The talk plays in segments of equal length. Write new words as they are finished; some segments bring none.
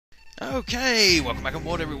Okay, welcome back on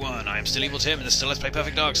board everyone. I am still Evil Tim and this is still Let's Play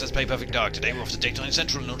Perfect Dark, so let's play Perfect Dark. Today we're off to Daytime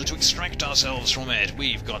Central in order to extract ourselves from it.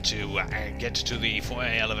 We've got to get to the foyer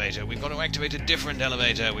elevator, we've got to activate a different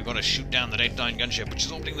elevator, we've got to shoot down the Daytime gunship which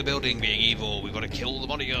is orbiting the building being evil, we've got to kill the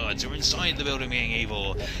bodyguards who are inside the building being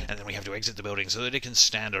evil, and then we have to exit the building so that it can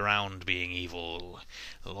stand around being evil.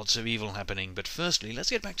 Lots of evil happening, but firstly let's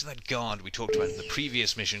get back to that guard we talked about in the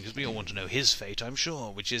previous mission, because we all want to know his fate, I'm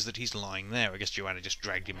sure, which is that he's lying there. I guess Joanna just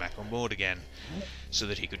dragged him back on board again so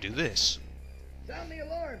that he could do this. Sound the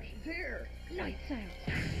alarm, she's here! Lights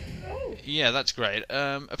out. Oh. Yeah, that's great.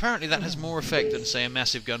 Apparently that has more effect than, say, a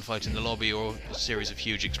massive gunfight in the lobby or a series of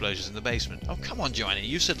huge explosions in the basement. Oh, come on, Joanna,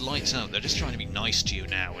 you said lights out. They're just trying to be nice to you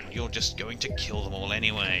now, and you're just going to kill them all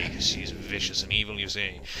anyway, because she's vicious and evil, you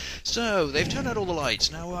see. So, they've turned out all the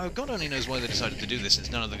lights. Now, God only knows why they decided to do this,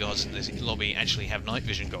 since none of the guards in this lobby actually have night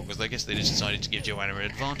vision goggles. I guess they just decided to give Joanna an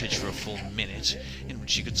advantage for a full minute, in which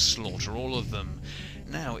she could slaughter all of them.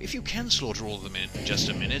 Now, if you can slaughter all of them in just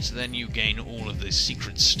a minute, then you gain all of the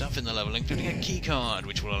secret stuff in the level, including a keycard,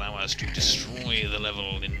 which will allow us to destroy the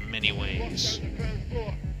level in many ways.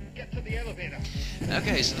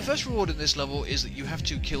 Okay, so the first reward in this level is that you have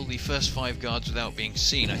to kill the first 5 guards without being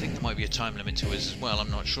seen. I think there might be a time limit to it as well,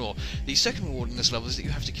 I'm not sure. The second reward in this level is that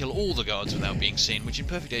you have to kill all the guards without being seen, which in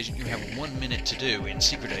Perfect Agent you have 1 minute to do. In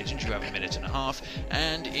Secret Agent you have 1.5 minutes,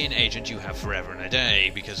 and in Agent you have forever and a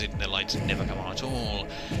day, because the lights never come on at all.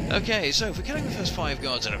 Okay, so for killing the first 5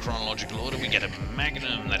 guards in a chronological order, we get a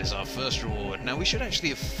Magnum. That is our first reward. Now, we should actually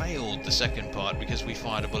have failed the second part because we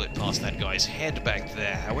fired a bullet past that guy's head back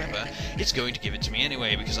there. However, it's going to give it to me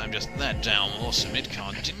anyway because I'm just that damn awesome. It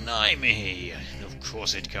can't deny me. Of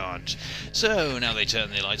course it can't. So now they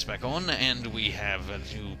turn the lights back on, and we have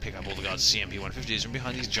to pick up all the guards' CMP-150s from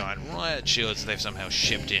behind these giant riot shields they've somehow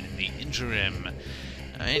shipped in the interim.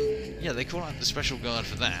 And yeah, they call out the special guard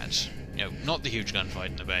for that. You know, not the huge gunfight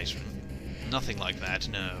in the basement. Nothing like that,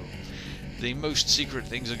 no. The most secret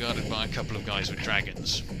things are guarded by a couple of guys with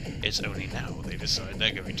dragons. It's only now they decide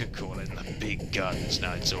they're going to call in the big guns.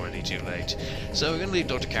 Now it's already too late. So we're going to leave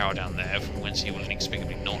Dr. Cow down there, from whence he will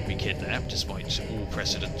inexplicably not be kidnapped, despite all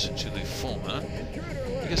precedent to the former,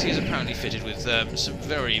 because he is apparently fitted with some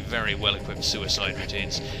very, very well-equipped suicide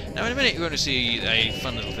routines. Now in a minute you're going to see a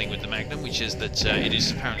fun little thing with the Magnum, which is that it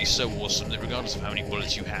is apparently so awesome that regardless of how many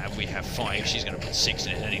bullets you have, we have 5, she's going to put 6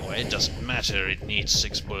 in it anyway. It doesn't matter, it needs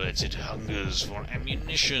 6 bullets, it hungers for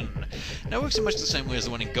ammunition. Now it works in much the same way as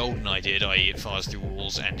the one in GoldenEye did, i.e. it fires through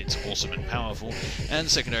walls and it's awesome and powerful, and the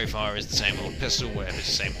secondary fire is the same old pistol where it's the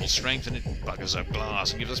same old strength and it buggers up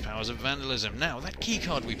glass and gives us powers of vandalism. Now that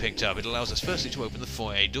keycard we picked up, it allows us firstly to open the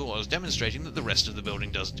foyer doors, demonstrating that the rest of the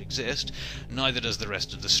building doesn't exist, neither does the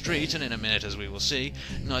rest of the street, and in a minute, as we will see,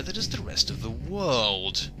 neither does the rest of the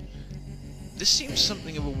world. This seems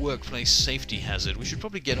something of a workplace safety hazard. We should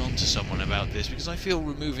probably get on to someone about this, because I feel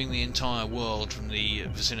removing the entire world from the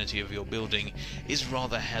vicinity of your building is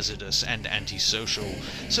rather hazardous and antisocial.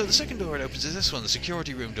 So the second door it opens is this one, the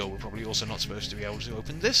security room door. We're probably also not supposed to be able to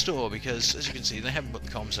open this door, because, as you can see, they haven't put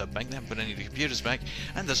the comms hub back, they haven't put any of the computers back,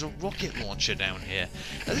 and there's a rocket launcher down here.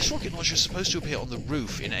 Now this rocket launcher is supposed to appear on the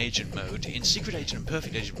roof in Agent mode. In Secret Agent and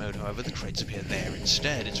Perfect Agent mode, however, the crates appear there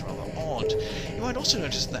instead. It's rather odd. You might also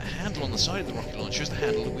notice that the handle on the side of the rocket launcher is the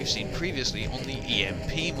handle that we've seen previously on the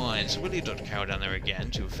EMP mine. So we'll leave Dr. Cow down there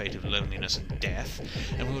again to a fate of loneliness and death,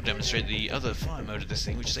 and we will demonstrate the other fire mode of this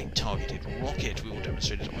thing, which is a targeted rocket. We will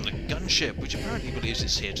demonstrate it on the gunship, which apparently believes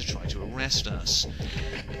it's here to try to arrest us,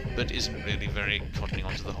 but isn't really very cottoning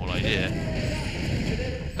onto the whole idea.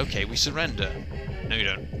 Okay, we surrender. No, you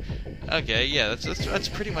don't. Okay, yeah, that's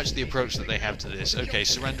pretty much the approach that they have to this. Okay,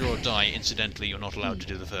 surrender or die. Incidentally, you're not allowed to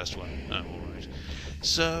do the first one. Oh, alright.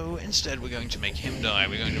 So, instead we're going to make him die.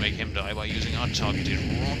 We're going to make him die by using our targeted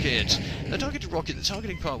rocket. The targeted rocket, the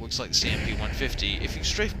targeting part works like the CMP-150. If you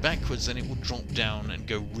strafe backwards, then it will drop down and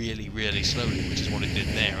go really, really slowly, which is what it did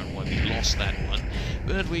there and why we lost that one.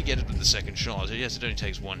 But we get it with the second shot. Yes, it only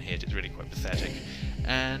takes 1 hit. It's really quite pathetic.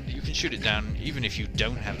 And you can shoot it down, even if you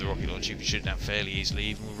don't have the rocket launcher, you can shoot it down fairly easily,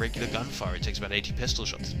 even with regular gunfire. It takes about 80 pistol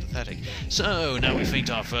shots. It's pathetic. So, now we feint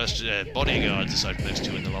our first bodyguards, aside from those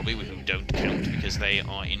 2 in the lobby, who don't count because they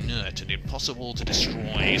are inert and impossible to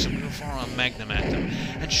destroy, so we will fire our Magnum at them,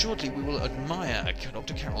 and shortly we will admire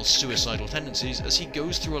Dr. Carroll's suicidal tendencies as he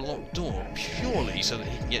goes through a locked door, purely so that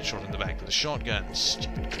he can get shot in the back with a shotgun.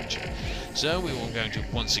 Stupid creature. So we are going to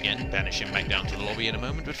once again banish him back down to the lobby in a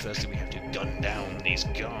moment, but firstly we have to gun down these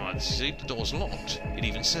guards. See, the door's locked. It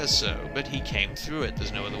even says so, but he came through it.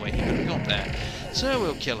 There's no other way he could have got there. So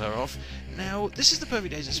we'll kill her off. Now, this is the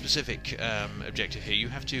Perfect Agent specific objective here. You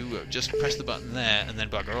have to just press the button there and then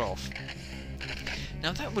bugger off.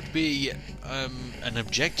 Now that would be an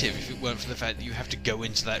objective if it weren't for the fact that you have to go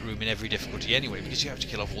into that room in every difficulty anyway, because you have to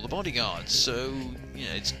kill off all the bodyguards, so, you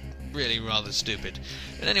know, it's really rather stupid.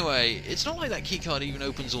 But anyway, it's not like that keycard even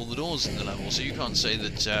opens all the doors in the level, so you can't say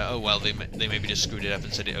that, oh well, they maybe just screwed it up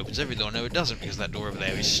and said it opens every door. No, it doesn't, because that door over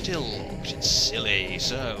there is still it's silly.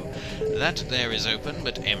 So, that there is open,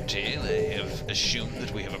 but empty. They have assumed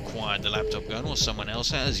that we have acquired the laptop gun, or someone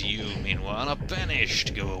else has. You, meanwhile, are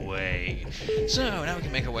banished. Go away. So, now we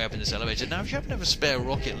can make our way up in this elevator. Now, if you happen to have a spare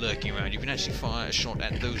rocket lurking around, you can actually fire a shot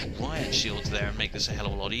at those riot shields there and make this a hell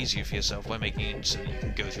of a lot easier for yourself by making it so you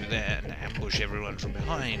can go through there and ambush everyone from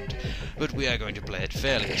behind. But we are going to play it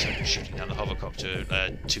fairly, so we're shooting down the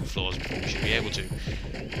hovercopter 2 floors before we should be able to.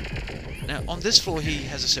 Now, on this floor he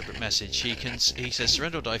has a separate message. He says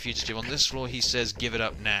surrender or die fugitive. On this floor he says give it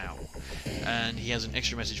up now. And he has an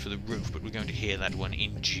extra message for the roof, but we're going to hear that one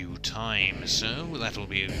in due time. So that'll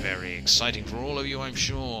be very exciting for all of you, I'm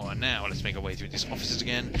sure. Now let's make our way through these offices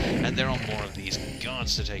again, and there are more of these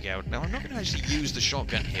guards to take out. Now I'm not going to actually use the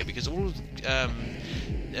shotgun here because all of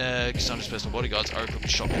Cassandra's personal bodyguards are equipped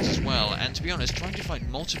with shotguns as well, and to be honest, trying to fight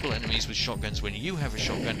multiple enemies with shotguns when you have a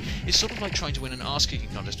shotgun is sort of like trying to win an ass-kicking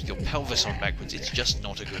contest with your pelvis on backwards. It's just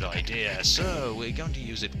not a good idea, so we're going to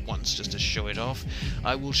use it once just to show it off.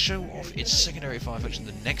 I will show off its secondary fire function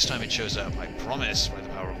the next time it shows up, I promise, by the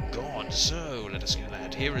power of God. So, let us get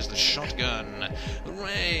that. Here is the shotgun.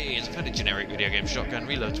 Hooray! It's a kind of generic video game shotgun,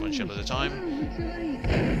 reloads one shell at a time.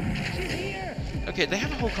 Okay, they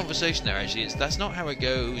have a whole conversation there, actually. That's not how it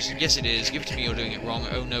goes. Yes, it is. Give it to me, you're doing it wrong.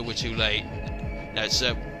 Oh no, we're too late. No, it's,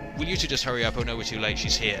 will you two just hurry up? Oh no, we're too late.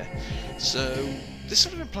 She's here. So, this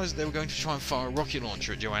sort of implies that they were going to try and fire a rocket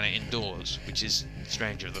launcher at Joanna indoors, which is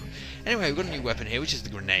strange of them. Anyway, we've got a new weapon here, which is the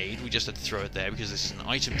grenade. We just had to throw it there because this is an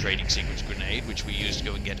item trading sequence grenade, which we use to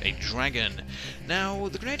go and get a dragon. Now,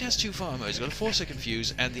 the grenade has 2 fire modes. It's got a 4-second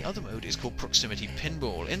fuse, and the other mode is called proximity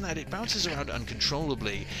pinball, in that it bounces around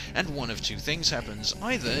uncontrollably, and one of 2 things happens.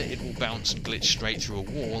 Either it will bounce and glitch straight through a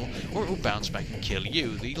wall, or it will bounce back and kill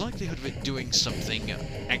you. The likelihood of it doing something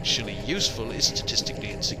actually useful is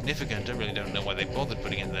statistically insignificant. I really don't know why they bothered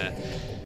putting it there.